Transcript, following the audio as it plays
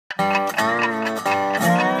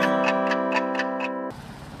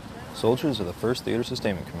Soldiers of the 1st Theater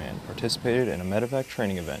Sustainment Command participated in a medevac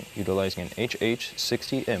training event utilizing an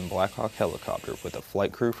HH-60M Blackhawk helicopter with a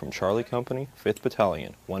flight crew from Charlie Company, 5th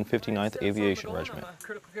Battalion, 159th Aviation Regiment.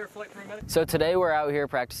 So today we're out here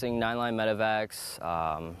practicing 9-line medevacs,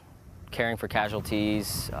 caring for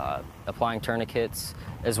casualties, applying tourniquets,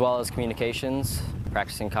 as well as communications,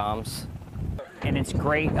 practicing comms. And it's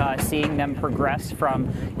great seeing them progress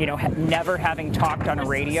from, never having talked on a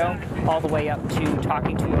radio all the way up to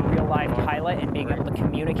talking to a real live pilot and being able to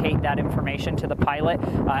communicate that information to the pilot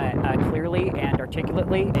clearly and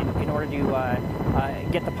articulately in order to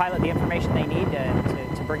get the pilot the information they need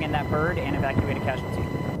to bring in that bird and evacuate a casualty.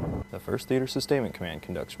 The 1st Theater Sustainment Command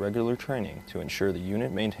conducts regular training to ensure the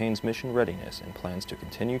unit maintains mission readiness and plans to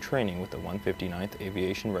continue training with the 159th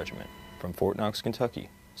Aviation Regiment. From Fort Knox, Kentucky,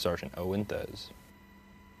 Sergeant Owen Thez.